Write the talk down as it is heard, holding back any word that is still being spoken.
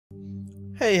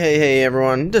Hey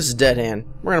everyone, this is Deadhand.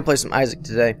 We're going to play some Isaac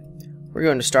today. We're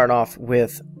going to start off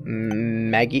with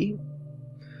Maggie.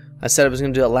 I said I was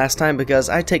going to do it last time because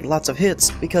I take lots of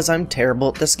hits because I'm terrible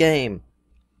at this game.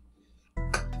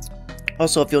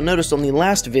 Also, if you'll notice on the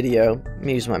last video, let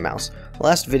me use my mouse. The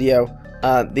last video,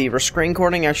 the screen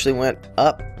recording actually went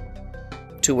up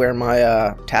to where my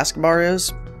taskbar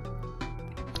is.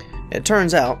 It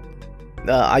turns out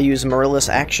I use Marilla's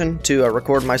action to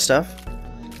record my stuff.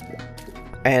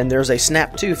 And there's a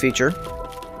snap to feature,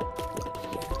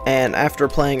 and after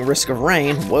playing Risk of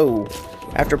Rain,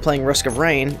 after playing Risk of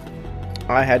Rain,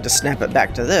 I had to snap it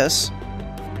back to this,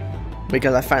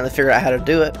 because I finally figured out how to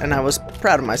do it, and I was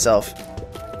proud of myself.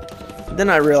 Then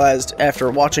I realized,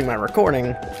 after watching my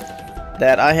recording,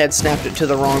 that I had snapped it to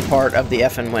the wrong part of the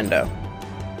effing window.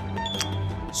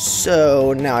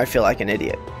 So, now I feel like an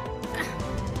idiot.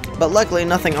 But luckily,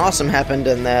 nothing awesome happened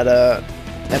in that,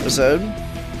 episode.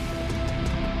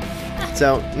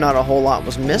 So, not a whole lot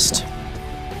was missed.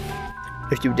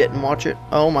 If you didn't watch it.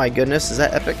 Oh my goodness, is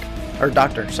that epic? Or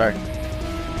Doctor, sorry.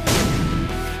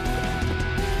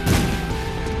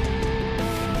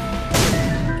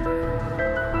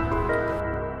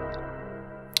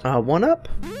 One up?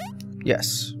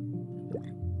 Yes.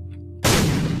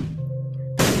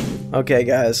 Okay,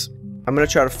 guys. I'm gonna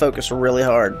try to focus really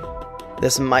hard.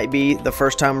 This might be the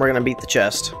first time we're gonna beat the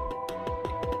chest.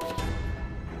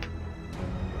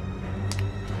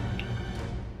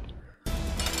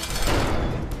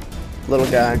 Little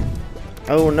guy.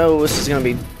 Oh no, this is gonna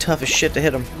be tough as shit to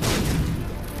hit him.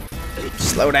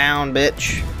 Slow down,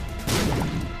 bitch.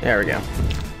 There we go.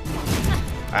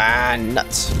 Ah,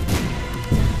 nuts.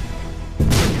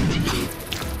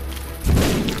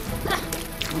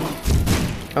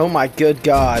 Oh my good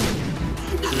god.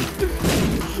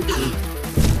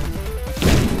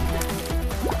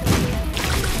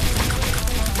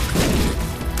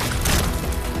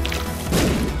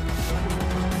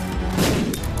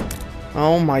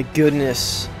 Oh my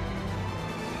goodness.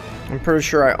 I'm pretty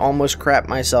sure I almost crapped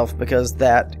myself because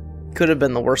that could have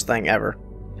been the worst thing ever.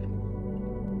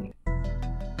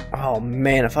 Oh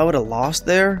man, if I would have lost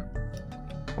there,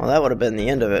 well, that would have been the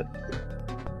end of it.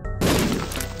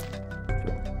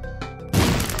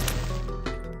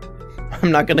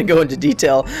 I'm not going to go into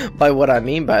detail by what I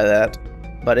mean by that,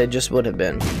 but it just would have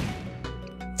been.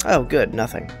 Oh good,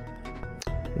 nothing.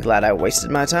 I'm glad I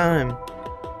wasted my time.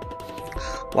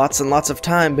 Lots and lots of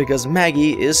time because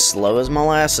Maggie is slow as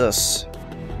molasses.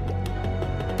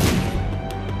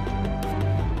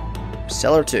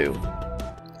 Cellar 2.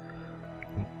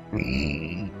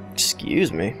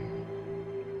 Excuse me.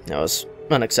 That was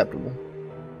unacceptable.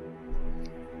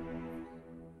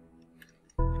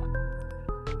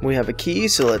 We have a key,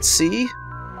 so let's see.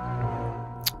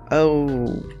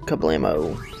 Oh,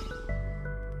 kablamo.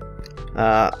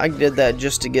 I did that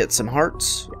just to get some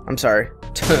hearts. I'm sorry.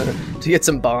 To get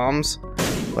some bombs,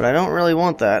 but I don't really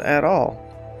want that at all.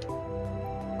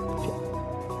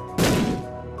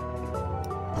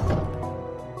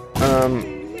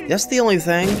 That's the only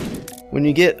thing. When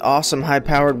you get awesome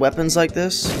high-powered weapons like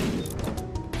this,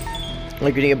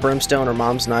 like when you get brimstone or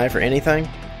mom's knife or anything,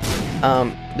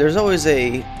 there's always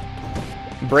a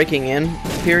breaking in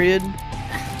period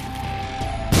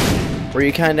where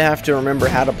you kind of have to remember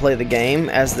how to play the game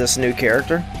as this new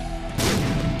character.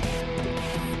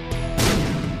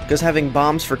 Because having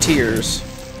bombs for tiers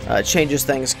changes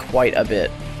things quite a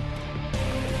bit.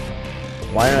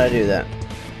 Why did I do that?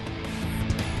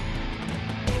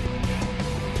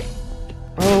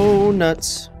 Oh,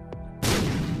 nuts.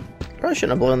 Probably shouldn't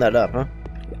have blown that up, huh?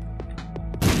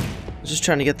 I was just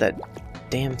trying to get that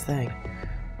damn thing.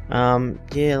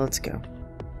 Yeah, let's go.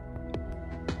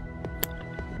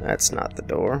 That's not the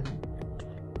door.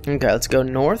 Okay, let's go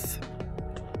north.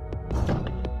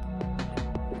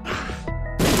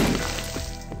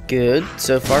 Good.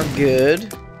 So far,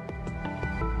 good.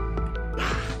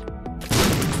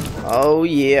 Oh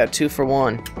yeah, 2 for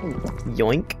 1.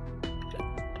 Yoink.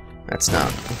 That's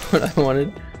not what I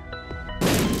wanted.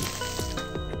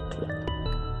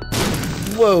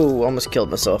 Whoa, almost killed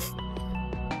myself.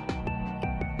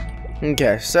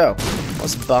 Okay, so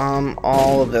let's bomb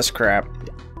all of this crap.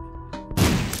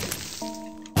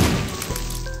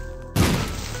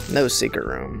 No secret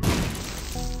room.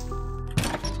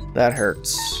 That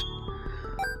hurts.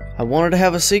 I wanted to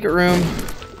have a secret room,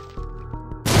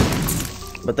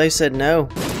 but they said no.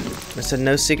 They said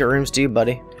no secret rooms to you,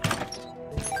 buddy.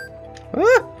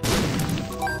 Ah!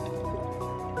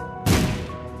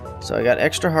 So I got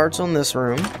extra hearts on this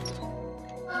room.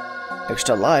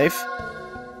 Extra life.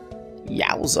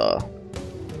 Yowza.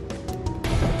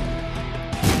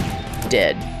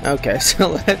 dead. Okay,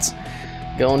 so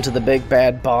Going to the big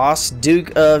bad boss,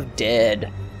 Duke of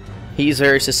Dead. He's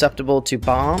very susceptible to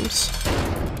bombs.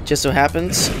 Just so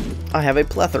happens, I have a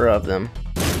plethora of them.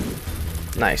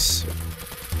 Nice.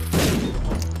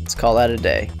 Let's call that a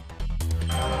day.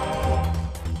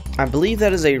 I believe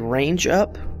that is a range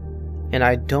up, and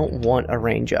I don't want a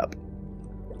range up.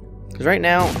 Because right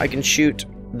now, I can shoot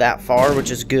that far, which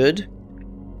is good.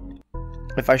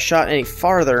 If I shot any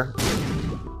farther,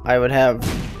 I would have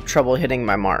trouble hitting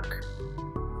my mark.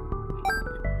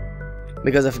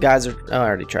 Because if guys are... Oh, I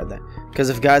already tried that. Because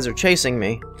if guys are chasing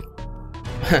me,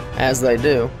 as they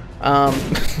do,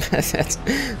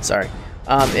 sorry.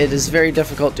 It is very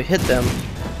difficult to hit them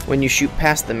when you shoot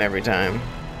past them every time.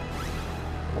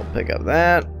 We'll pick up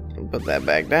that, put that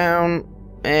back down,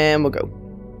 and we'll go.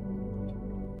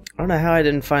 I don't know how I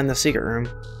didn't find the secret room.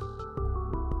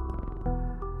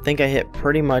 I think I hit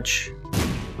pretty much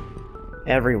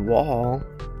every wall.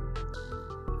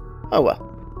 Oh well.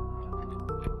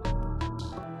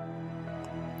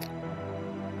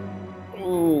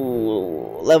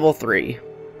 Ooh, level 3.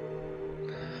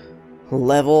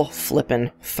 Level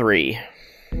flippin' 3.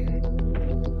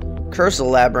 Curse of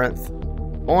the Labyrinth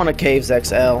on a Caves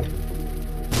XL.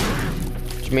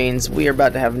 Which means we are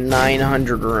about to have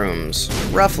 900 rooms.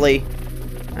 Roughly.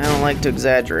 I don't like to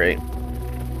exaggerate.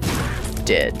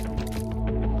 Dead.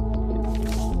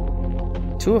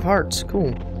 2 of Hearts.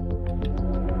 Cool.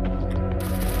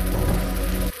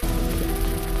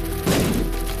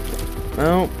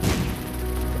 Oh.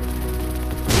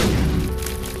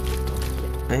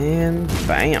 And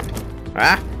bam.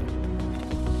 Ah!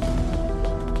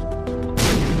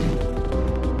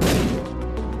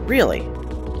 Really?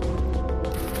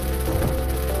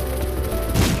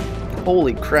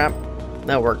 Holy crap.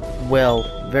 That worked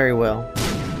well. Very well.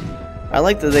 I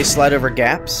like that they slide over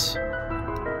gaps.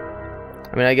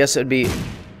 I mean, I guess it would be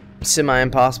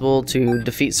semi-impossible to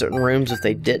defeat certain rooms if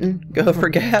they didn't go over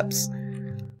gaps.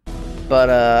 But,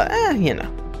 you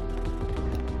know.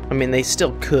 I mean, they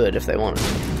still could if they wanted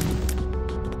to.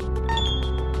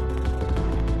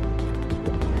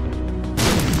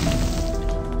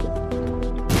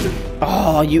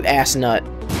 Oh, you ass nut.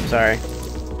 Sorry.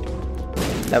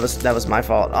 That was my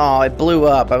fault. Oh, it blew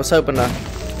up. I was hoping to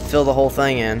fill the whole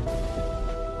thing in.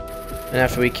 And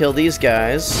after we kill these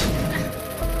guys...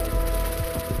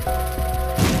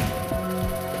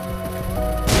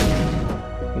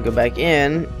 we go back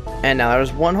in, and now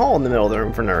there's one hole in the middle of the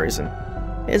room for no reason.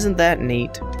 Isn't that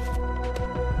neat?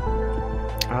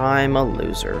 I'm a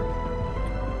loser.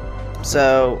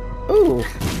 So, ooh,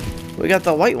 we got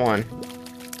the white one.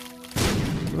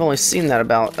 I've only seen that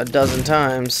about a dozen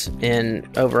times in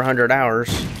over 100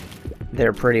 hours.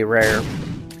 They're pretty rare.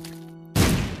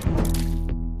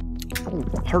 Oh,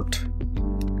 heart.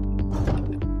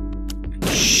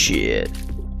 Shit.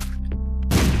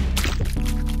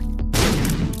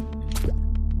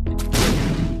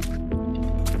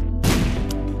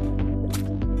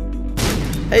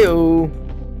 Heyo.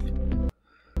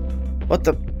 What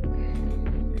the?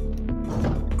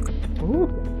 Ooh.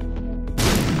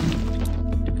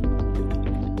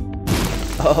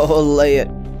 Oh, lay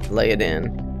it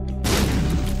in.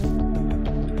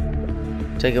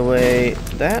 Take away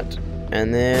that,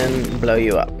 and then blow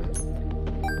you up.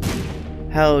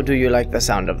 How do you like the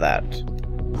sound of that?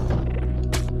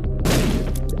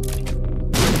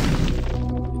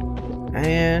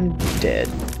 And dead.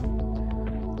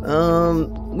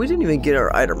 We didn't even get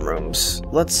our item rooms.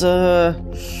 Let's go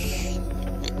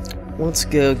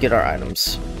get our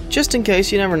items. Just in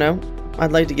case, you never know.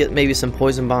 I'd like to get maybe some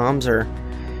poison bombs or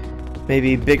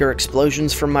maybe bigger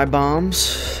explosions from my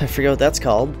bombs. I forget what that's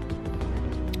called.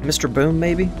 Mr. Boom,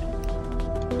 maybe?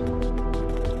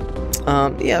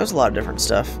 Yeah, there's a lot of different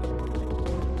stuff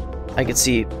I could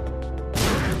see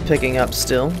picking up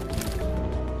still.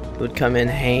 Would come in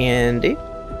handy.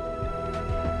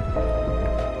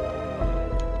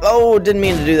 Oh, didn't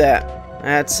mean to do that.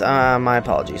 That's, my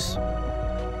apologies.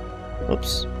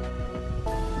 Oops.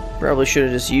 Probably should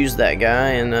have just used that guy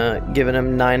and, given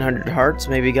him 900 hearts.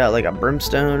 Maybe got, like, a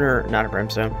brimstone, or... not a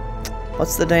brimstone.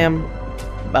 What's the damn...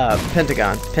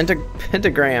 pentagon.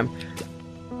 Pentagram.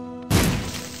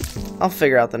 I'll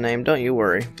figure out the name, don't you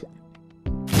worry.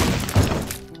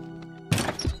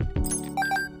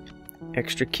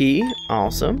 Extra key.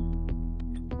 Awesome.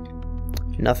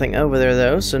 Nothing over there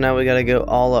though, so now we gotta go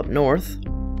all up north.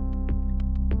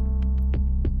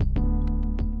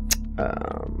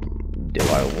 Do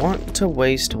I want to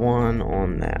waste one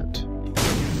on that?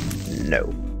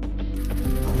 No.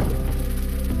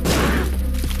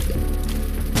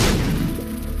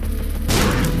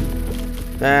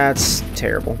 That's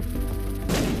terrible.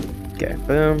 Okay,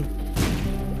 boom.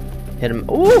 Hit him.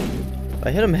 Ooh! If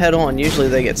I hit him head on, usually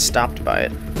they get stopped by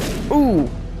it. Ooh!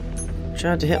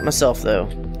 Tried to hit myself though.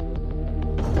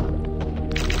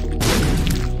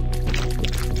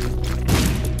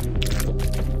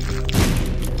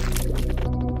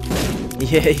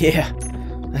 Yeah.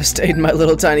 I stayed in my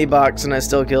little tiny box and I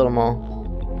still killed them all.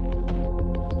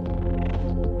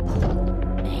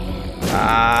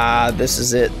 Ah, this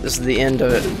is it. This is the end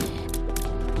of it.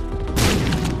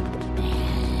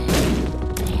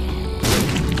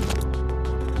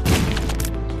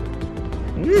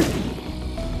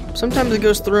 Sometimes it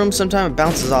goes through them, sometimes it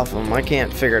bounces off them. I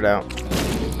can't figure it out.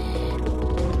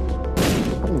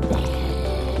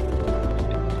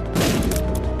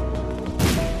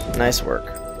 Nice work.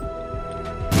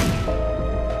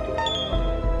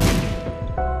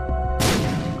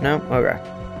 No? Okay.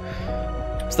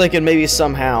 I was thinking maybe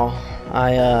somehow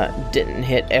I didn't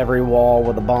hit every wall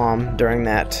with a bomb during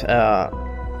that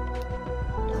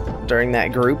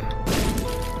group.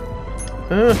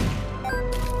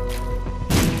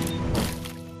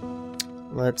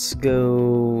 Let's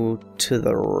go to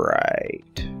the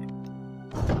right.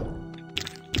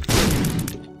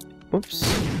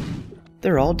 Whoops.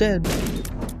 They're all dead.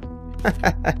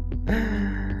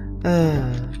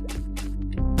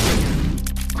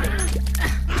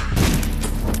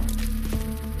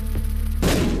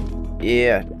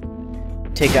 Yeah.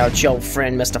 Take out your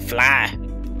friend, Mr. Fly.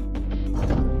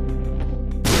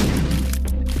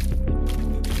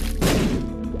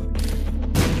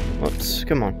 Whoops,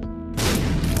 come on.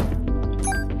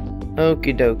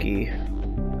 Okie dokie.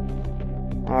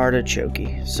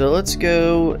 Artichoke. So let's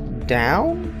go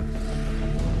down?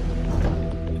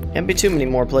 Can't be too many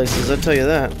more places, I'll tell you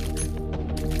that.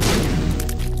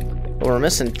 But we're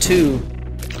missing 2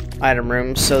 item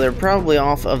rooms, so they're probably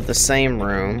off of the same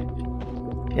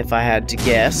room, if I had to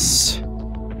guess.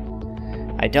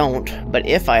 I don't, but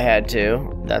if I had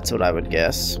to, that's what I would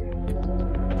guess.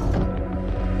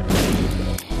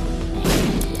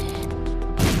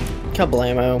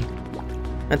 Kablamo.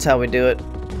 That's how we do it.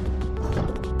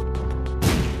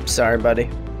 Sorry, buddy.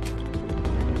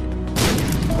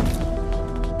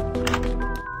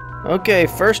 Okay,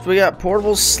 first we got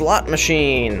portable slot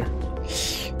machine.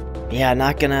 Yeah,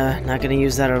 not gonna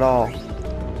use that at all.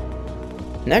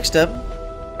 Next up,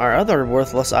 our other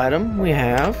worthless item we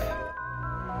have.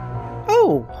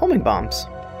 Oh, homing bombs.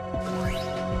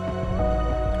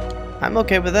 I'm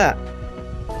okay with that.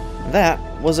 That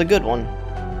was a good one.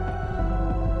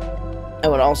 I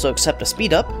would also accept a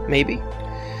speed up, maybe.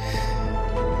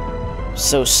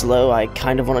 So slow, I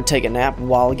kind of want to take a nap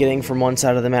while getting from one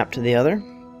side of the map to the other.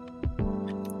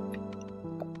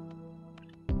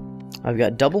 I've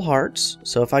got double hearts,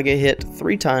 so if I get hit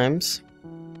 3 times,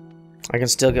 I can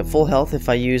still get full health if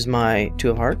I use my 2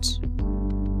 of hearts.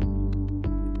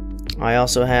 I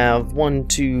also have 1,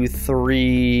 2,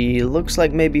 3, looks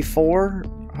like maybe 4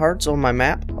 hearts on my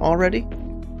map already.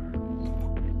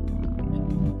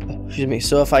 Excuse me.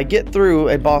 So if I get through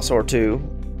a boss or 2,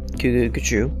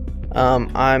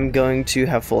 I'm going to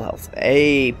have full health.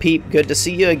 Hey, Peep, good to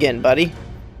see you again, buddy.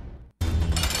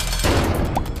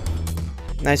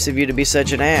 Nice of you to be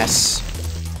such an ass.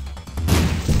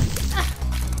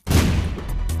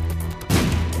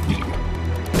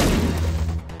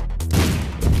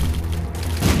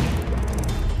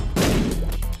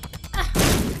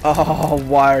 Oh,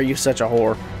 why are you such a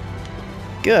whore?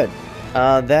 Good.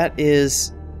 That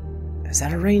is... Is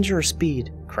that a range or a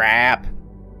speed? Crap.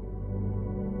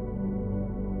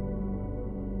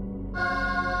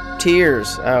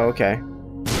 Tears. Oh, okay.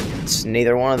 It's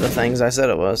neither one of the things I said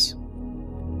it was.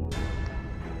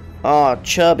 Oh,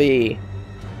 Chubby.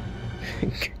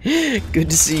 Good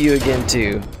to see you again,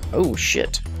 too. Oh,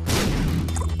 shit.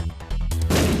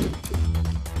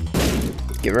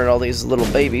 Get rid of all these little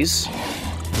babies.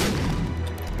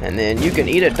 And then you can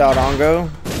eat it, Dodongo.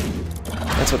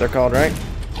 That's what they're called, right?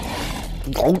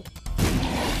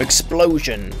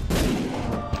 Explosion.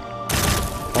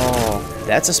 Oh,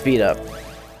 that's a speed up.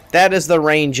 That is the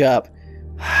range up.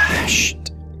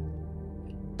 Shit.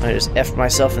 I just F'd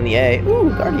myself in the A. Ooh,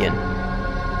 Guardian.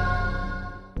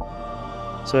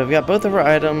 So we've got both of our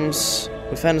items.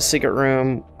 We found a secret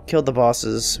room. Killed the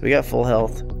bosses. We got full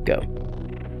health. Go.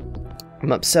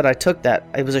 I'm upset I took that.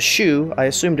 It was a shoe. I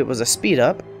assumed it was a speed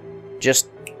up. Just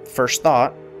first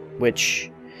thought.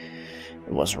 Which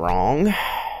was wrong.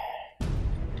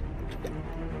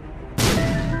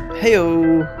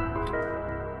 Heyo.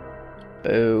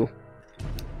 Boo.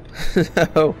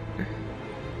 So,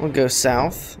 we'll go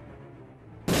south.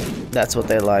 That's what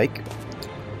they like.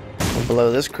 We'll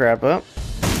blow this crap up.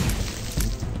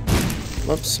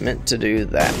 Whoops, meant to do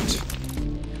that.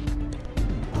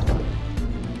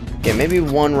 Okay, maybe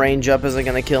one range up isn't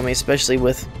gonna kill me, especially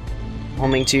with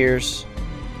homing tears.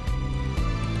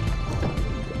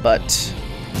 But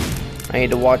I need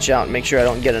to watch out and make sure I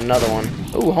don't get another one.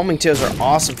 Ooh, homing tears are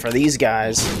awesome for these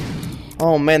guys.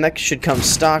 Oh man, that should come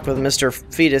stock with Mr.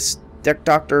 Fetus,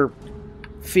 Dr.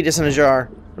 Fetus in a jar,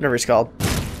 whatever he's called.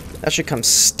 That should come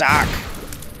stock.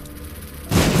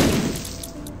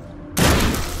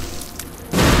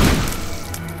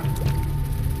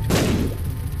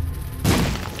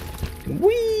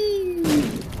 Whee!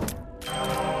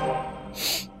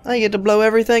 I get to blow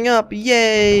everything up.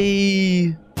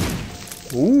 Yay!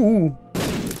 Ooh.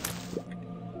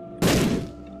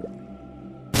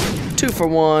 2 for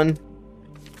 1.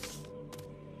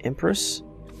 Empress?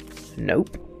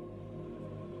 Nope.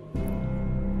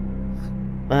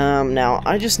 Now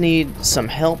I just need some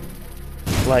help,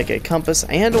 like a compass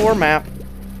and or map,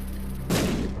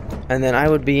 and then I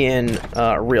would be in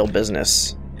real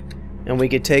business, and we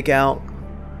could take out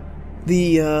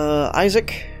the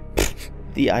Isaac.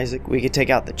 The Isaac. We could take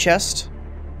out the chest.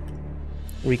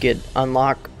 We could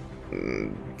unlock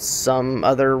some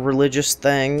other religious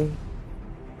thing.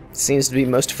 Seems to be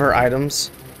most of her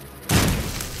items.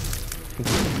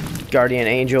 Guardian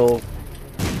Angel,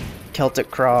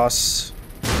 Celtic Cross,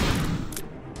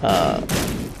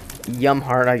 Yum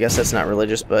Heart. I guess that's not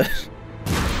religious, but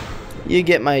you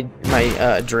get my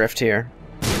drift here.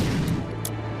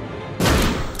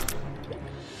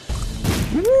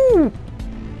 Woo!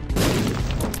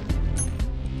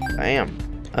 Bam.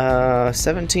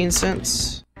 17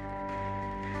 cents.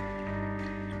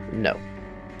 No.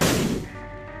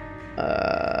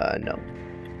 No.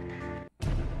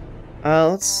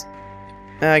 Let's...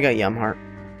 I got Yum Heart.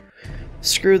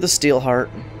 Screw the Steel Heart.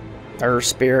 Or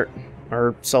Spirit.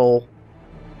 Or Soul.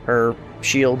 Or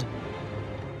Shield.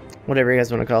 Whatever you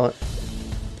guys want to call it.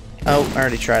 Oh, I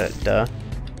already tried it. Duh.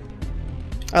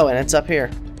 Oh, and it's up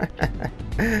here.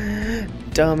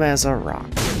 Dumb as a rock.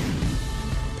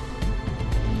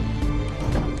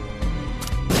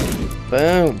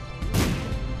 Boom.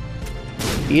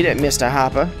 Eat it, Mr.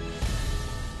 Hopper.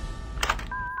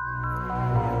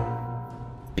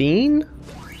 Bean?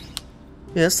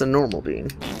 Yeah, that's the normal bean.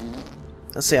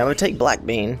 Let's see, I would take black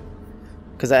bean,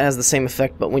 because that has the same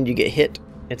effect, but when you get hit,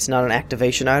 it's not an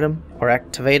activation item, or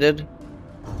activated,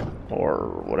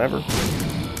 or whatever.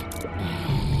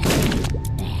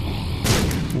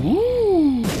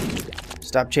 Woo!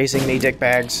 Stop chasing me,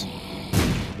 dickbags.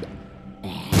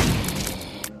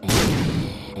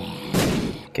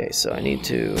 Okay, so I need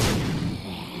to...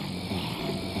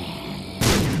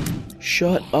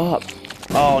 Shut up.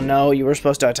 Oh no, you were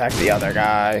supposed to attack the other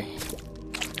guy.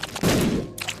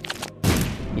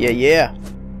 Yeah.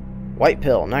 White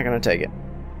pill, not gonna take it.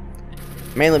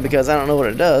 Mainly because I don't know what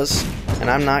it does, and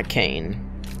I'm not Kane.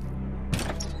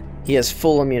 He has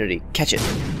full immunity. Catch it.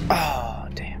 Oh,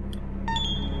 damn.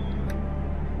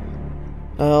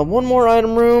 One more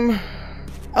item room.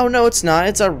 Oh no, it's not.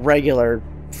 It's a regular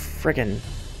frickin'...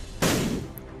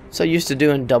 So used to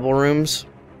doing double rooms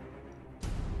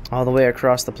all the way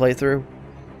across the playthrough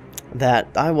that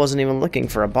I wasn't even looking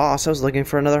for a boss, I was looking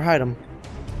for another item.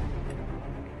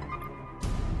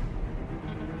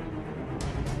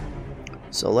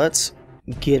 So let's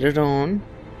get it on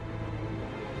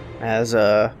as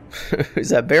is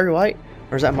that Barry White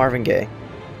or is that Marvin Gaye?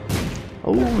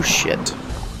 Oh shit.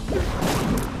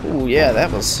 Oh yeah, that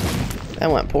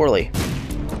went poorly.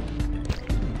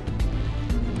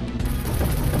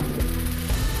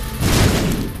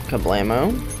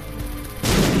 Kablamo.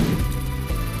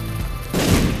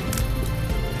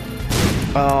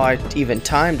 Oh, I even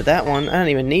timed that one. I don't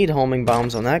even need homing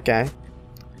bombs on that guy.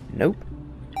 Nope.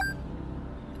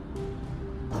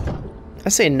 I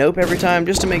say nope every time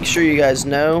just to make sure you guys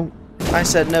know. I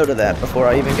said no to that before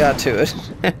I even got to it.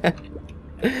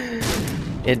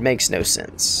 It makes no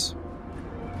sense.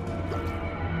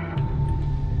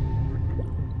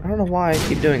 I don't know why I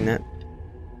keep doing that.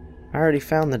 I already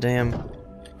found the damn...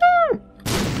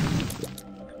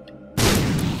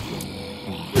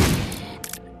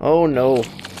 Oh no.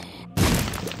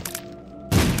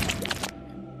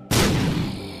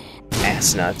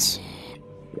 Ass nuts.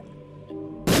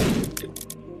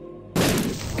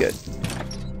 Good.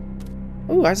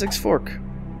 Ooh, Isaac's fork.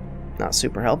 Not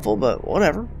super helpful, but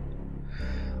whatever.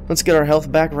 Let's get our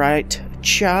health back right.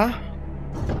 Cha.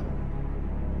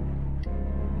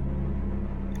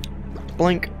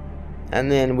 Blink.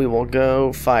 And then we will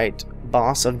go fight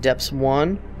Boss of Depths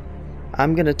 1.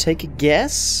 I'm gonna take a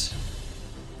guess.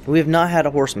 We have not had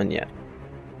a horseman yet.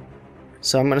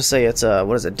 So I'm gonna say it's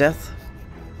what is it, death?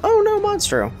 Oh no,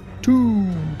 Monstro. Two.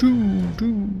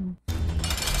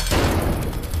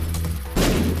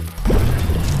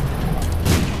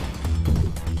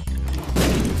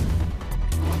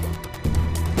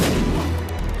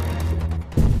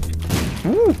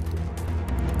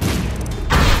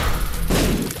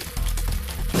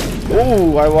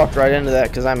 Ooh, I walked right into that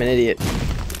because I'm an idiot.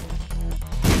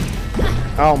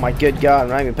 Oh my good god, I'm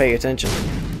not even paying attention.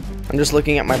 I'm just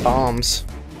looking at my bombs.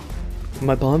 Are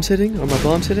my bombs hitting? Are my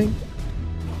bombs hitting?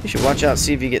 You should watch out,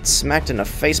 see if you get smacked in the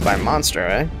face by a monster,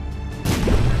 eh?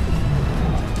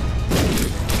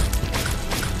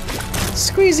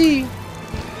 Squeezy!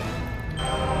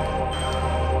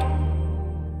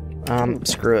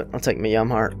 Screw it. I'll take my yum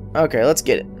heart. Okay, let's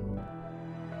get it.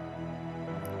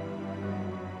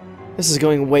 This is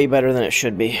going way better than it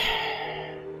should be.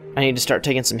 I need to start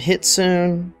taking some hits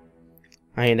soon.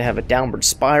 I need to have a downward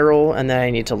spiral, and then I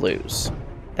need to lose.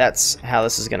 That's how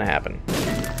this is gonna happen.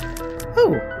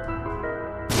 Oh!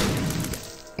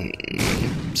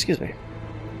 Excuse me.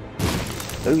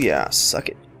 Oh yeah, suck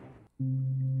it.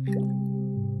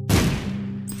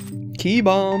 Key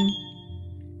bomb.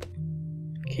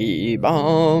 Key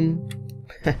bomb.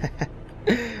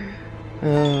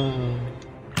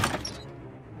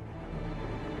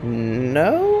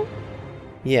 No?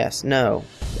 Yes, no.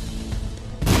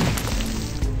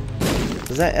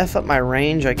 Does that F up my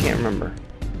range? I can't remember.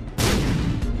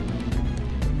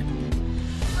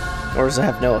 Or does it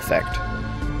have no effect?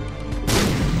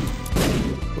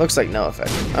 Looks like no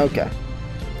effect. Okay.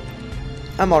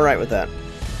 I'm alright with that.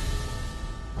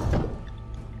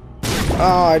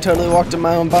 Oh, I totally walked in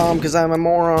my own bomb because I'm a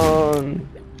moron.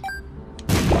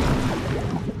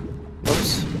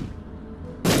 Whoops.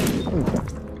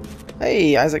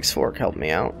 Hey, Isaac's fork helped me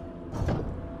out.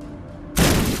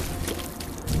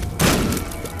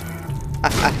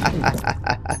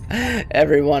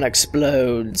 Everyone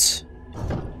explodes.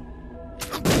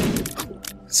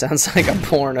 Sounds like a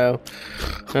porno.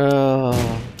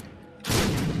 Oh.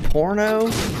 Porno?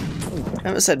 I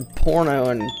haven't said porno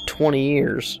in 20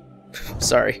 years.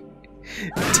 Sorry.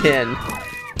 10.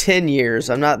 10 years.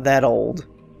 I'm not that old.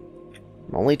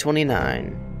 I'm only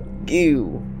 29.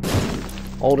 Ew.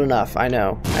 Old enough. I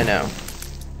know. I know.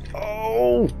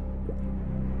 Oh!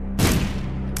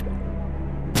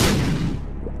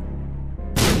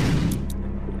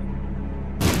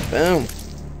 Boom.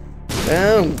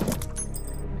 Boom.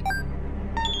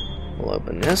 We'll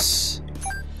open this.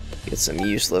 Get some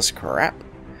useless crap.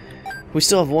 We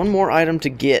still have one more item to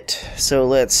get, so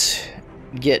let's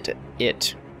get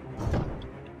it.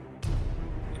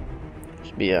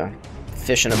 Should be a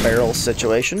fish in a barrel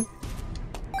situation.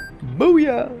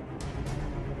 Booyah!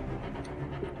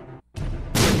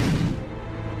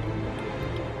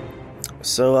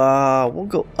 So, we'll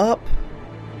go up.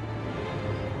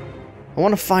 I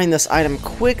want to find this item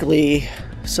quickly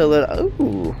so that...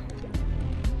 Ooh.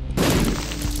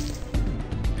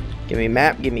 Give me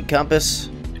map, give me compass.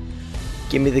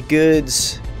 Give me the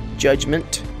goods.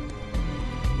 Judgment.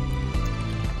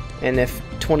 And if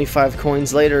 25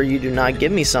 coins later you do not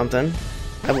give me something,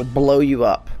 I will blow you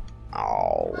up.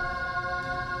 Oh.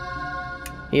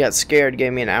 He got scared,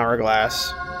 gave me an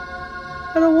hourglass.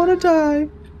 I don't want to die.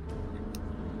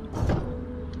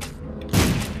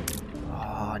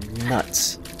 Oh,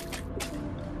 nuts.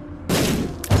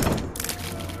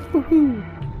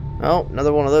 Woohoo. Oh,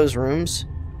 another one of those rooms.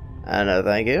 No,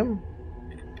 thank you.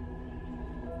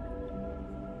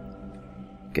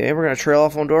 Okay, we're gonna trail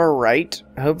off onto our right.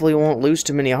 Hopefully we won't lose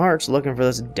too many hearts looking for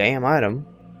this damn item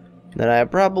that I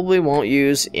probably won't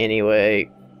use anyway.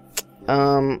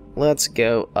 Let's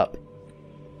go up.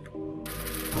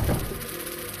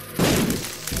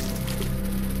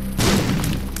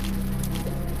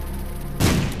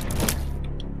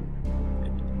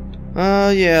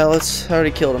 Yeah, let's...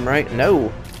 already killed him, right?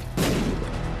 No.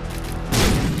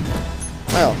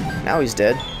 Well, now he's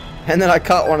dead. And then I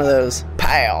caught one of those.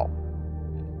 Pow!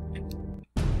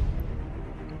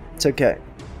 It's okay.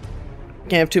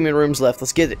 Can't have too many rooms left.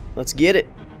 Let's get it. Let's get it.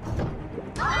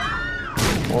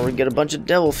 Or we get a bunch of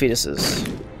devil fetuses.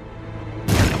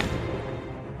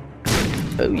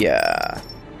 Oh yeah.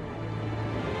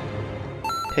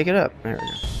 Pick it up. There we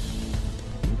go.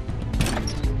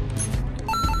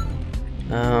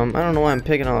 I don't know why I'm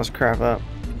picking all this crap up.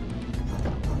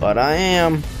 But I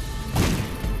am.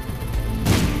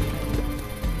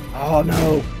 Oh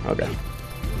no. Okay.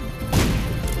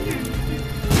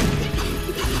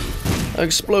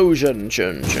 Explosion.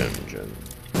 Chun, chun, chun.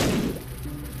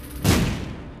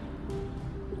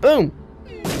 Boom.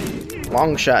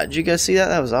 Long shot. Did you guys see that?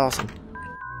 That was awesome.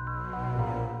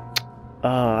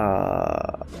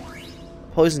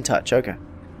 Poison touch. Okay.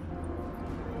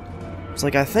 It's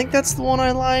like, I think that's the one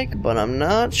I like, but I'm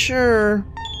not sure.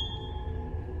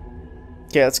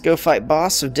 Okay, let's go fight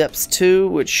boss of depths 2,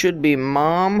 which should be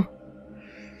Mom.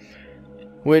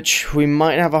 Which we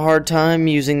might have a hard time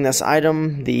using this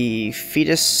item, the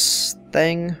fetus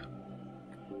thing.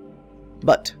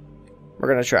 But we're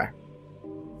gonna try.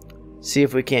 See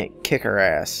if we can't kick her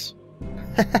ass.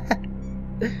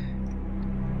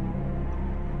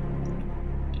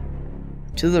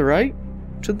 To the right?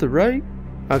 To the right?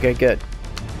 Okay, good.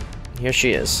 Here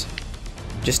she is.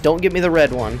 Just don't give me the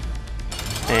red one.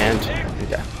 And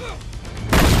okay.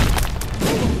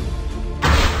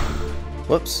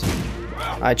 Whoops.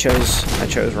 I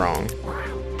chose wrong.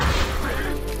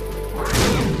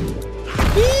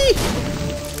 Eee!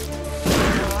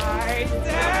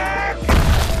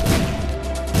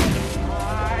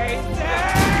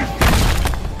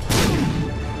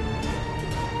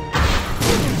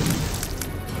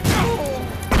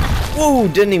 Whoa,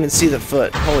 didn't even see the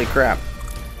foot. Holy crap.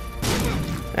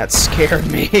 That scared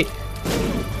me.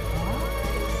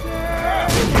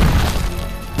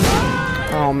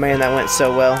 Oh man, that went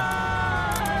so well.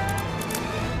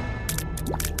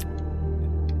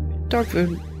 Dog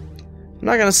food. I'm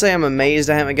not gonna say I'm amazed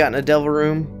I haven't gotten a devil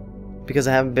room, because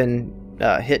I haven't been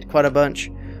hit quite a bunch.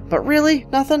 But really?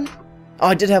 Nothing? Oh,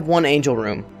 I did have one angel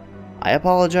room. I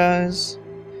apologize.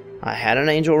 I had an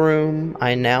angel room.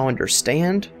 I now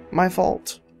understand my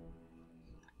fault.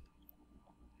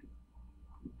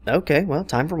 Okay, well,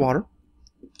 time for water.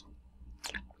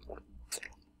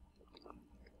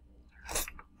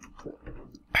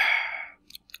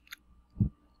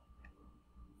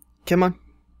 Come on.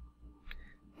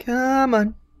 Come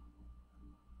on.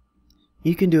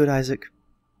 You can do it, Isaac.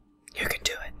 You can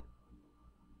do it.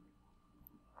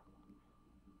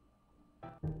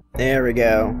 There we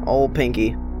go. Old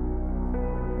Pinky.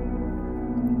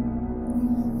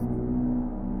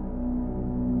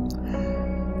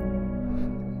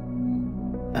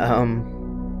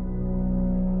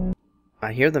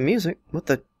 I hear the music. What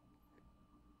the?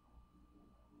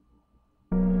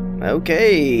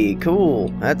 Okay, cool.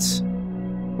 That's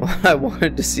what I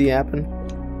wanted to see happen.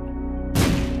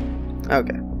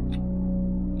 Okay.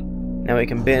 Now we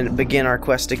can begin our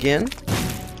quest again.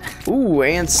 Ooh,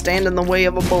 and stand in the way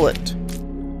of a bullet.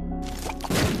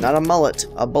 Not a mullet,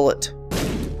 a bullet.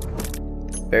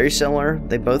 Very similar.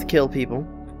 They both kill people.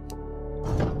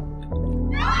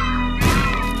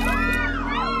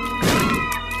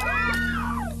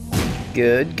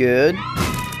 Good, good.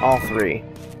 All three.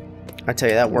 I tell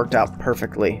you, that worked out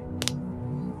perfectly.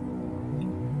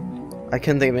 I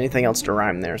couldn't think of anything else to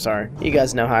rhyme there, sorry. You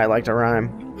guys know how I like to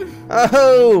rhyme.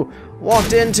 Oh!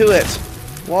 Walked into it!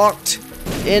 Walked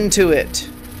into it.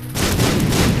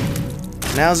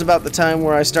 Now's about the time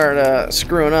where I start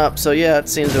screwing up, so yeah, it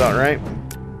seems about right.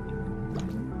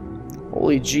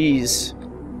 Holy jeez.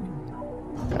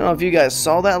 I don't know if you guys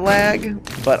saw that lag,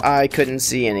 but I couldn't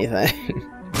see anything.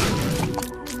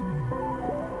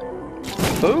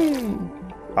 Boom!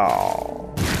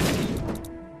 Oh.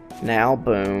 Now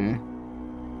boom.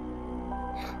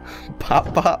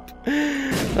 Pop pop.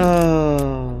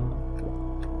 Oh.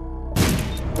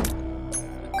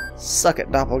 Suck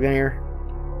it, doppelganger.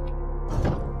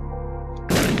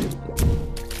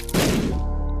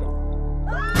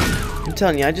 I'm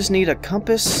telling you, I just need a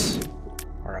compass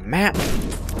or a map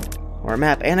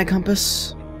and a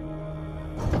compass,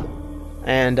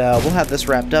 and we'll have this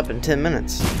wrapped up in 10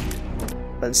 minutes.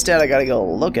 But instead, I gotta go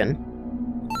looking.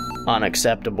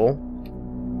 Unacceptable.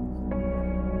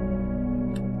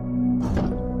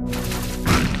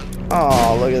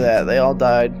 Oh, look at that. They all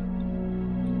died.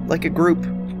 Like a group.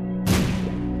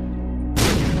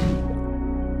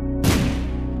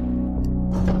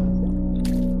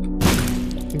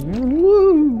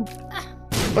 Woo!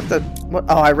 What the? What?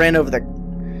 Oh, I ran over the...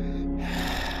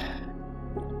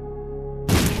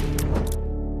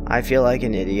 I feel like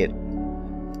an idiot.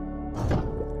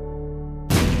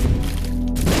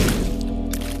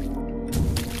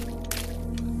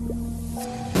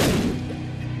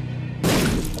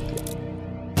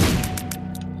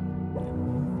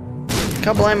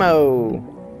 Kablamo!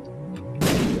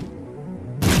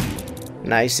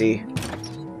 Nicey.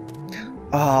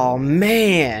 Oh,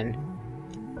 man!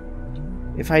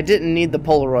 If I didn't need the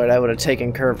Polaroid, I would have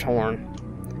taken Curved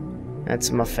Horn.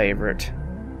 That's my favorite.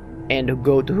 And a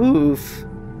goat hoof.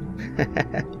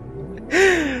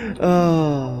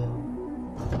 Oh.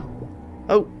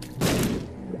 Oh.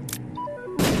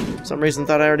 For some reason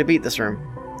thought I already beat this room.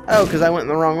 Oh, because I went in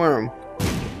the wrong room.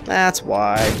 That's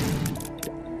why.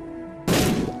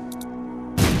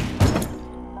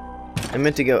 I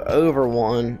meant to go over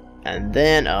one and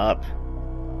then up,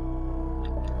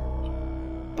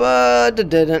 but I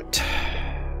didn't.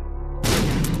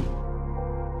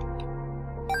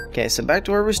 Okay, so back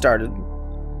to where we started,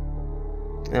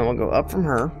 and we'll go up from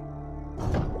her.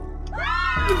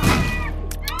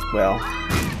 Well,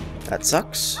 that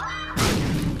sucks.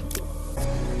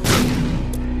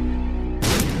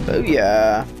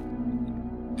 Booyah.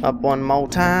 Up one more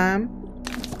time.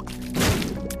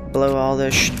 Blow all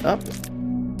this up.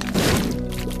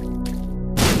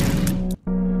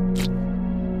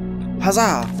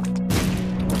 Huzzah!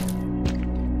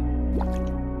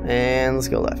 And let's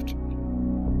go left.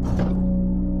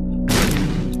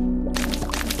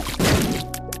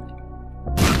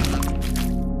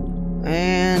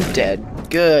 And dead.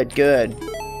 Good, good.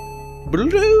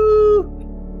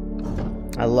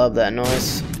 I love that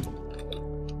noise.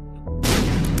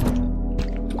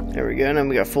 There we go, now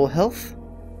we got full health.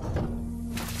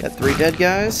 Got 3 dead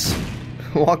guys.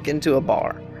 Walk into a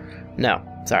bar. No,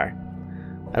 sorry.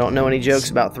 I don't know any jokes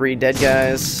about 3 dead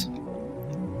guys.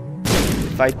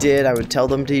 If I did, I would tell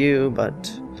them to you,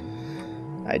 but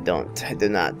I don't. I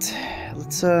did not.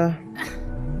 Let's,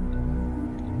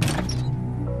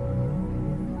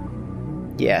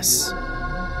 yes.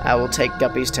 I will take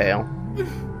Guppy's tail.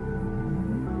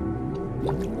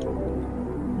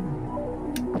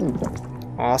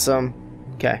 Awesome.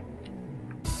 Okay.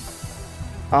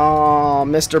 Oh,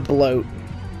 Mr. Bloat.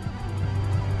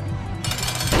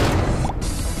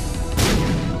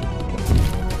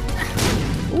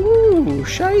 Ooh,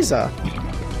 Shiza.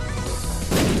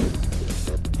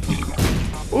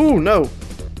 Ooh, no.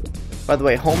 By the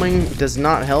way, homing does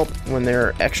not help when there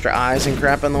are extra eyes and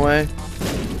crap in the way,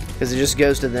 because it just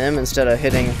goes to them instead of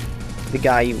hitting the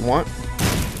guy you want.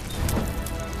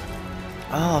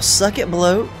 Oh, suck it,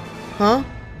 Bloat. Huh?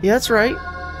 Yeah, that's right.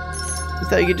 You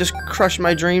thought you could just crush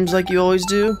my dreams like you always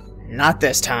do? Not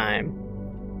this time.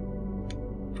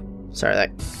 Sorry,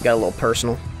 that got a little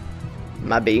personal.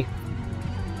 My B.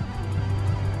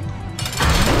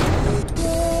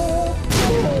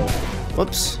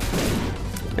 Whoops.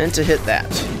 Meant to hit that.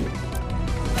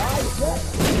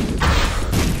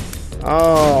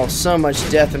 Oh, so much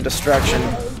death and destruction.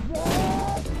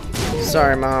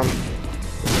 Sorry, Mom.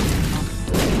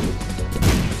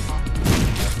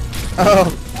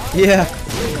 Oh, yeah.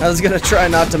 I was gonna try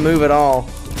not to move at all,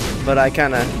 but I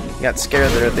kinda got scared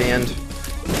there at the end.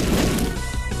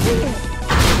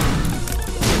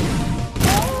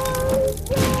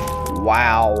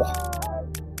 Wow.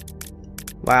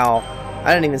 Wow.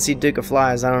 I didn't even see Duke of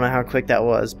Flies. I don't know how quick that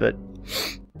was, but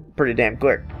pretty damn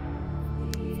quick.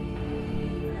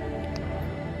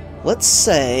 Let's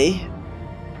say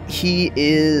he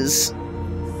is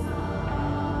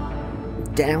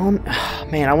down.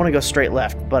 Man, I want to go straight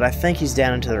left, but I think he's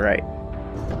down and to the right.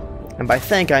 And by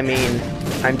think, I mean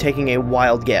I'm taking a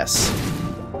wild guess.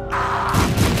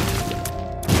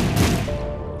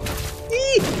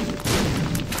 Eee!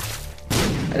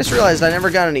 I just realized I never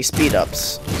got any speed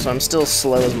ups, so I'm still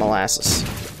slow as molasses,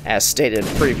 as stated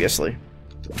previously.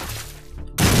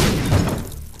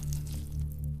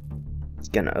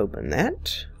 Gonna open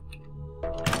that.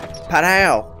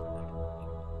 Pow!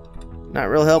 Not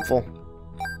real helpful.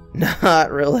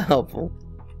 Not real helpful.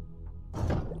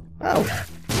 Oh.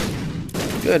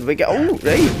 Good, we got. Oh,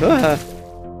 hey.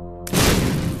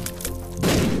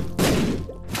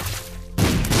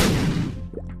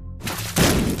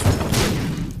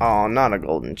 Oh, not a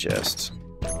golden chest.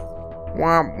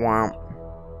 Womp womp.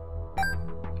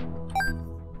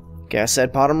 Okay, I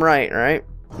said bottom right, right?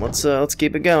 Let's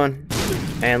keep it going.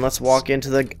 And let's walk into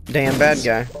the damn bad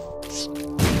guy.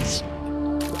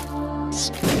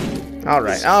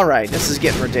 Alright, this is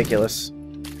getting ridiculous.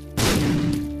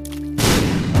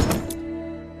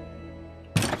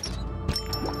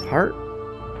 Heart.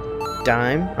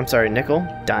 Dime. I'm sorry, nickel.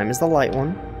 Dime is the light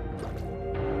one.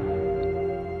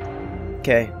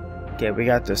 Okay. Okay, we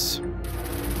got this.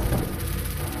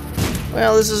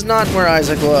 Well, this is not where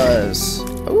Isaac was.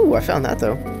 Ooh, I found that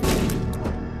though.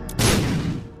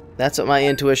 That's what my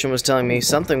intuition was telling me.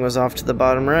 Something was off to the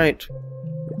bottom right.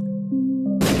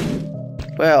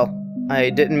 Well, I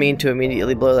didn't mean to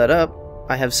immediately blow that up.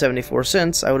 I have 74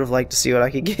 cents. I would have liked to see what I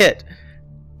could get.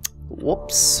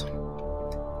 Whoops.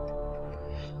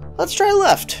 Let's try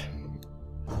left.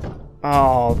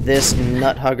 Oh, this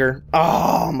nut hugger.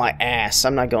 Oh, my ass.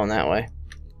 I'm not going that way.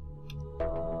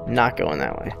 Not going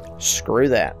that way. Screw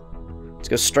that. Let's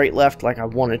go straight left like I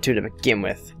wanted to begin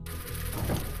with.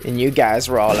 And you guys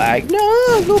were all like,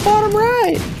 no, go bottom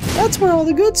right. That's where all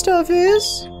the good stuff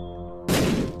is.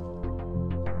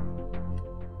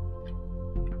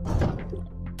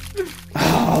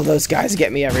 Oh, those guys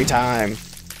get me every time.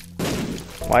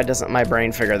 Why doesn't my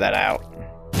brain figure that out?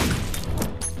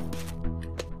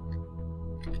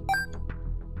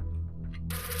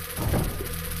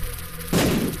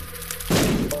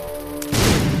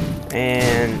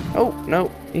 And, oh,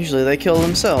 no, usually they kill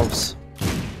themselves.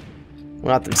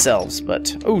 Well, not themselves,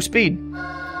 but, oh, speed.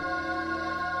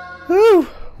 Whew,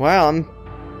 wow, I'm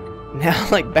now,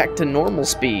 like, back to normal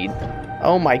speed.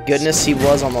 Oh my goodness, he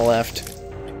was on the left.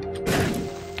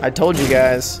 I told you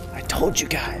guys. I told you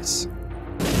guys.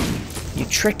 You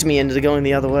tricked me into going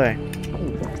the other way.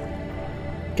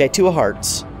 Okay, 2 of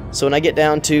hearts. So when I get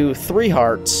down to 3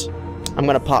 hearts, I'm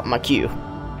gonna pop my Q.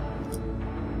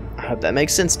 I hope that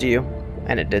makes sense to you,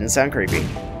 and it didn't sound creepy.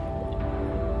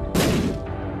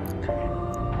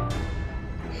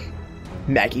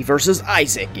 Maggie versus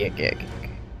Isaac.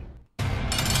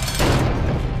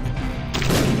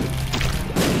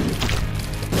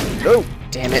 Oh,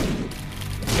 damn it.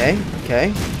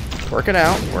 Okay. Work it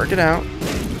out.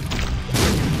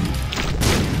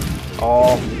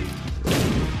 Oh.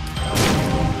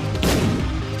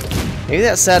 Maybe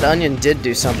that sad onion did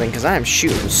do something, because I am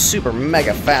shooting super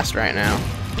mega fast right now.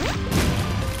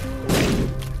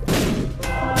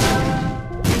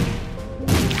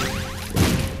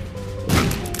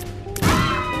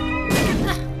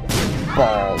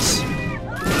 Balls.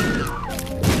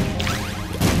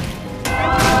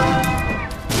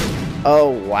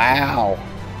 Oh, wow.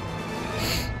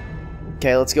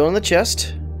 Okay, let's go in the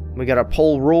chest. We got a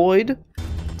Polaroid.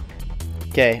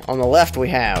 Okay, on the left we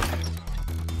have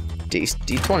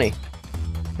D20.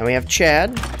 And we have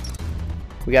Chad.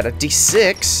 We got a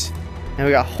D6. And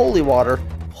we got Holy Water.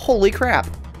 Holy crap.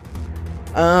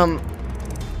 I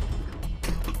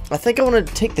think I want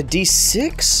to take the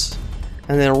D6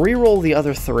 and then re-roll the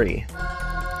other 3.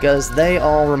 Because they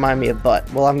all remind me of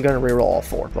butt. Well, I'm going to re-roll all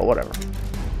 4, but whatever.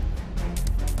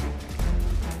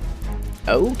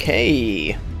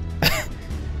 Okay.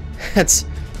 That's,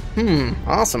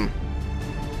 awesome.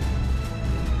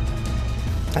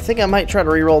 I think I might try to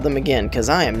re-roll them again, because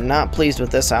I am not pleased with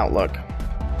this outlook.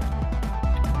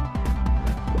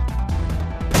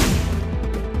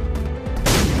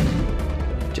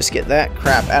 Just get that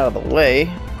crap out of the way.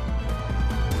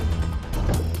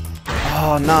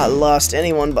 Oh, not lust.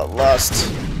 Anyone but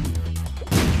lust.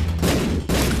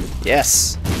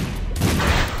 Yes.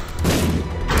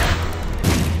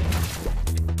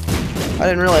 I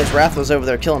didn't realize Wrath was over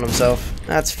there killing himself.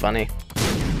 That's funny.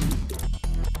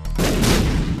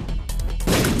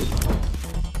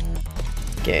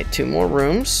 Okay, 2 more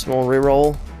rooms. We'll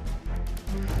reroll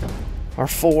our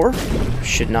 4.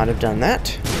 Should not have done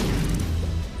that.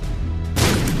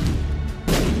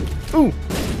 Ooh!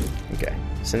 Okay,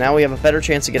 so now we have a better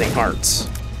chance of getting hearts.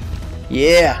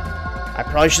 Yeah! I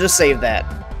probably should have saved that.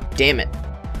 Damn it.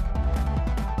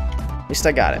 At least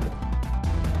I got it.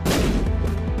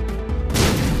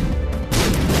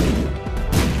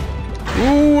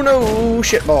 Ooh, no!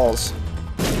 Shitballs.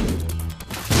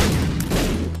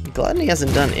 Gluttony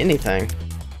hasn't done anything.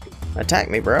 Attack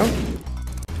me, bro.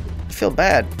 I feel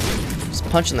bad. Just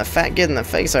punching the fat kid in the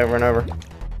face over and over.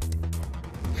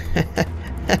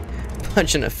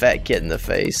 Punching a fat kid in the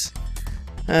face.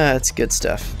 That's good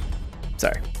stuff.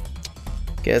 Sorry.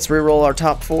 Okay, let's re-roll our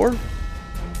top 4.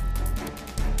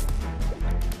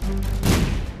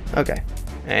 Okay.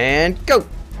 And go!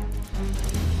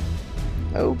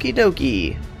 Okie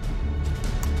dokie.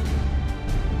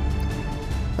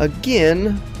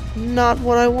 Again, not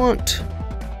what I want.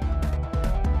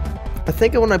 I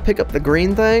think I want to pick up the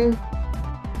green thing,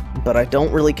 but I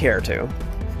don't really care to.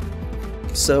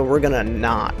 So we're gonna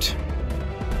not.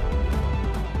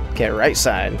 Okay, right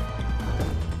side.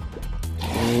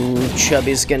 Ooh,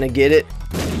 Chubby's gonna get it.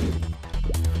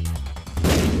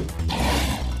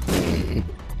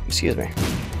 Excuse me.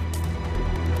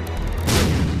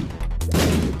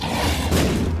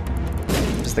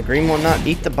 Does the green one not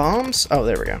eat the bombs? Oh,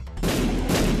 there we go.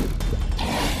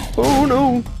 Oh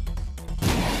no!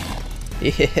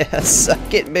 Yeah,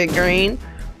 suck it, big green.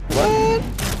 What?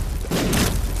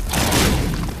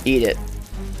 Eat it.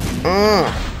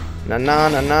 Nah.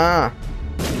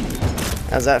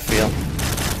 How's that feel?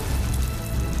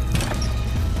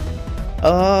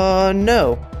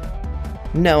 No.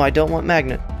 No, I don't want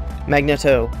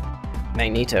Magneto,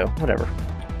 whatever.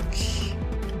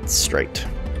 It's straight.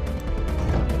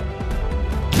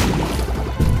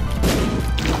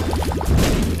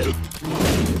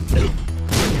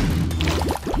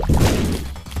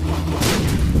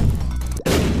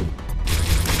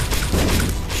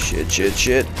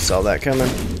 Shit. Saw that coming.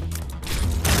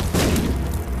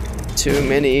 Too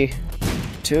many.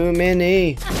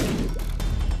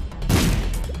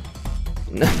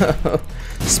 No.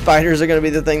 Spiders are gonna be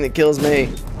the thing that kills me.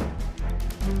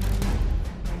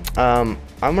 I'm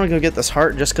gonna go get this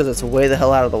heart just because it's way the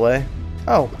hell out of the way.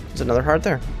 Oh, there's another heart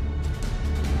there.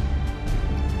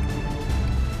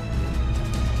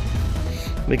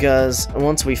 Because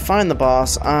once we find the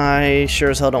boss, I sure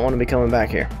as hell don't want to be coming back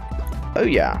here. Oh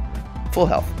yeah. Full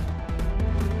health.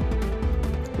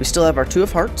 We still have our 2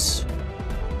 of hearts.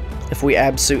 If we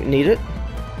absolute need it.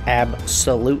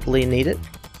 Absolutely need it.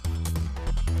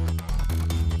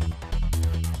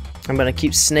 I'm gonna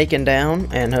keep snaking down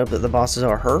and hope that the bosses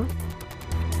are her.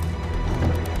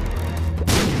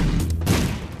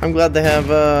 I'm glad they have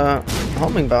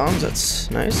homing bombs. That's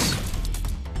nice.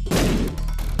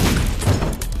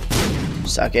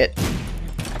 Suck it.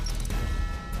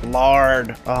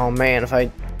 Lard. Oh man, if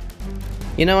I...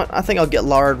 You know what? I think I'll get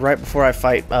Lard right before I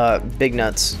fight Big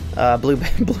Nuts.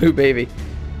 Blue Baby.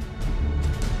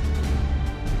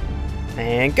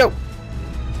 And go!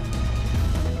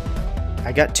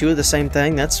 I got 2 of the same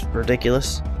thing. That's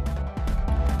ridiculous.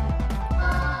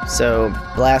 So,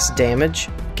 blast damage.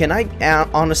 Can I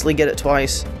honestly get it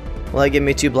twice? Will that give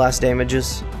me 2 blast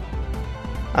damages?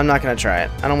 I'm not gonna try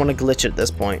it. I don't want to glitch it at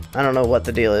this point. I don't know what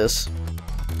the deal is.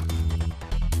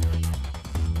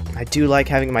 I do like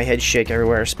having my head shake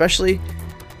everywhere, especially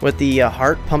with the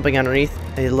heart pumping underneath.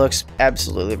 It looks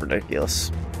absolutely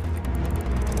ridiculous.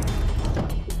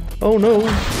 Oh no!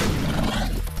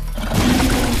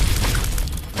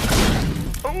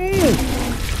 Oh!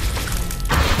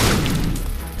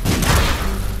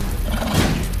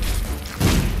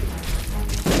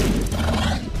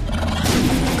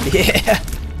 Yeah!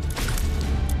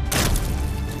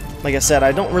 Like I said,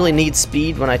 I don't really need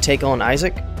speed when I take on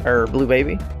Isaac, or Blue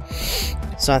Baby.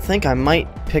 So I think I might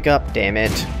pick up, damn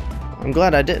it. I'm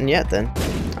glad I didn't yet then.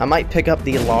 I might pick up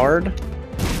the Lard.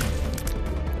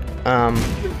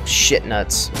 Shit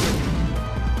nuts.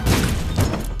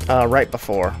 Right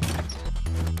before.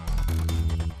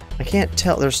 I can't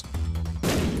tell, I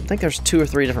think there's 2 or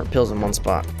 3 different pills in one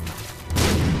spot.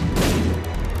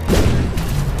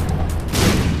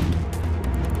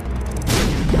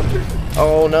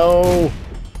 Oh no!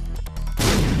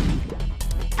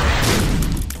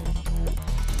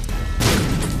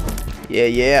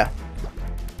 Yeah.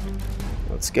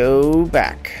 Let's go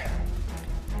back.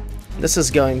 This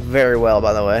is going very well,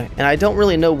 by the way. And I don't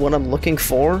really know what I'm looking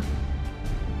for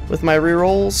with my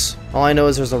rerolls. All I know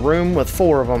is there's a room with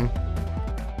 4 of them.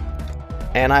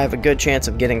 And I have a good chance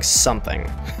of getting something.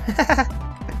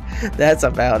 That's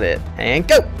about it. And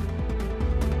go!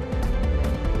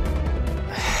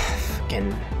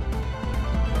 Fucking...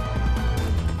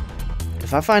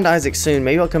 If I find Isaac soon,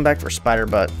 maybe I'll come back for Spider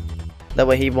Butt. That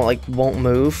way he won't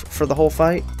move for the whole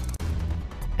fight.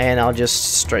 And I'll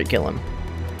just straight kill him.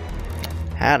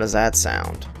 How does that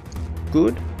sound?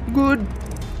 Good? Good.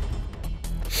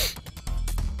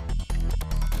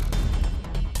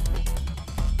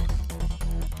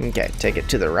 Okay, take it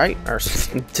to the right, or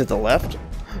to the left.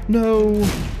 No,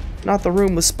 not the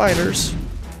room with spiders.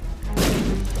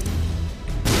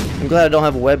 I'm glad I don't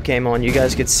have a webcam on. You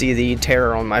guys could see the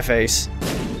terror on my face.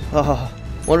 Oh,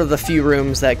 one of the few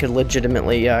rooms that could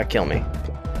legitimately kill me.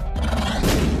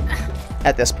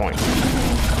 At this point.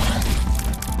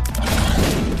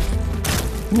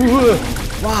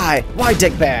 Why? Why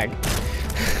dickbag?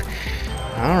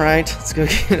 Alright, let's go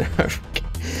get our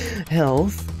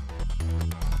health.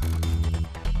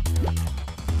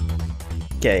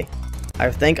 Okay, I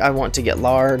think I want to get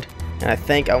Lard, and I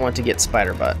think I want to get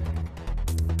Spider Butt.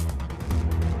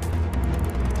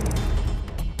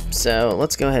 So,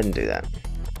 let's go ahead and do that.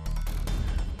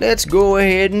 Let's go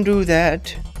ahead and do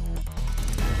that.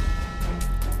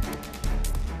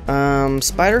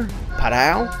 Spider?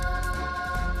 Padow?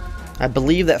 I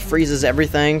believe that freezes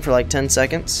everything for like 10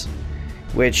 seconds,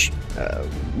 which,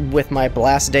 with my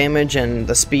blast damage and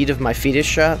the speed of my fetus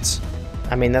shots,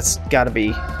 I mean, that's gotta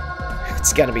be,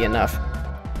 it's gotta be enough.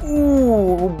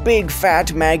 Ooh, big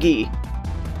fat Maggie.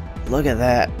 Look at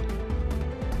that.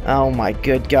 Oh my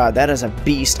good god, that is a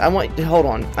beast. Hold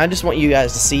on, I just want you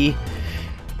guys to see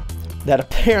that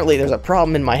apparently there's a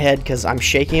problem in my head because I'm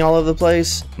shaking all over the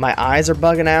place. My eyes are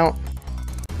bugging out.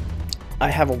 I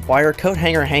have a wire coat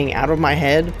hanger hanging out of my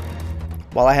head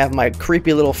while I have my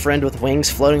creepy little friend with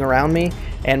wings floating around me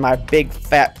and my big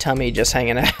fat tummy just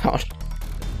hanging out.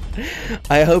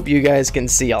 I hope you guys can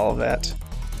see all of that.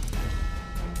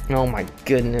 Oh my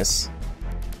goodness.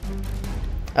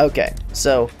 Okay,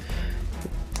 so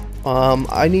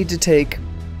I need to take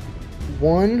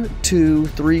 1, 2,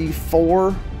 3,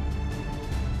 4,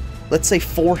 let's say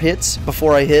 4 hits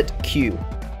before I hit Q.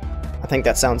 I think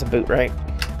that sounds about right.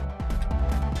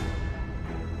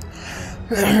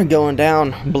 Going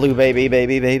down, Blue Baby,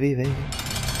 baby, baby, baby.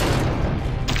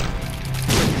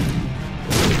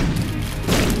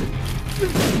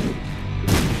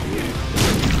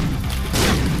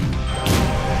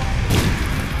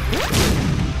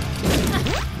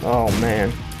 Oh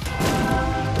man.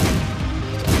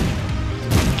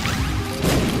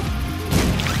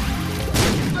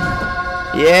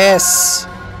 Yes!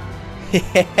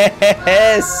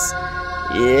 Yes!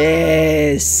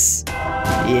 Yes!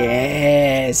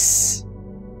 Yes!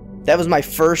 That was my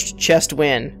first chest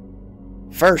win.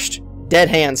 First.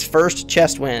 Deadhand's first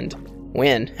chest win.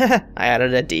 I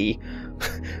added a D.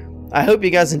 I hope you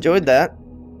guys enjoyed that.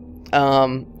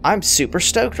 I'm super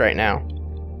stoked right now.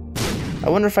 I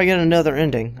wonder if I get another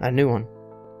ending. A new one.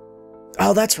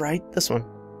 Oh, that's right. This one.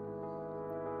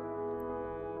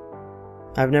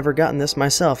 I've never gotten this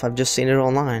myself. I've just seen it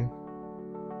online.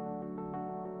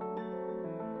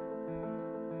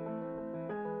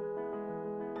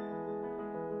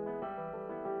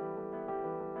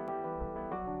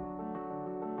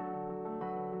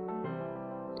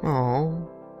 Oh.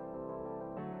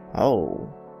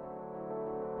 Oh.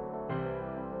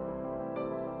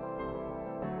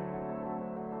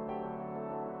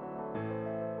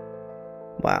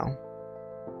 Wow.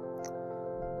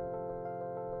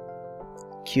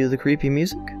 Cue the creepy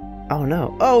music. Oh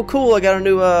no. Oh cool, I got a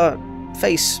new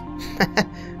face.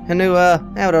 A new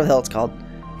whatever the hell it's called.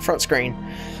 Front screen.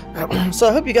 So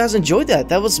I hope you guys enjoyed that.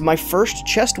 That was my first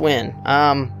chest win.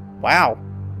 Wow.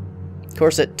 Of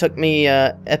course it took me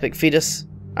epic fetus.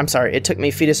 I'm sorry, it took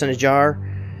me fetus in a jar,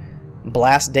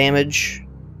 blast damage,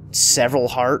 several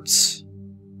hearts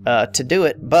to do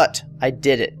it, but I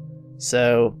did it.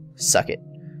 So suck it.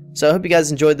 So I hope you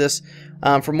guys enjoyed this.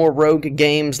 For more rogue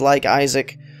games like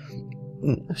Isaac,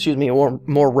 excuse me, or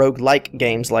more rogue-like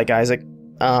games like Isaac,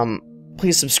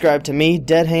 please subscribe to me,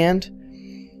 Deadhand,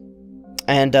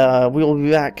 and we will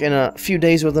be back in a few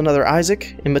days with another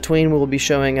Isaac. In between, we will be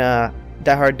showing Die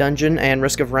Hard Dungeon and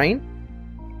Risk of Rain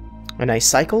in a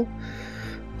cycle.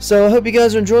 So I hope you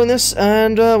guys are enjoying this,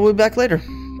 and we'll be back later.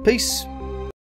 Peace.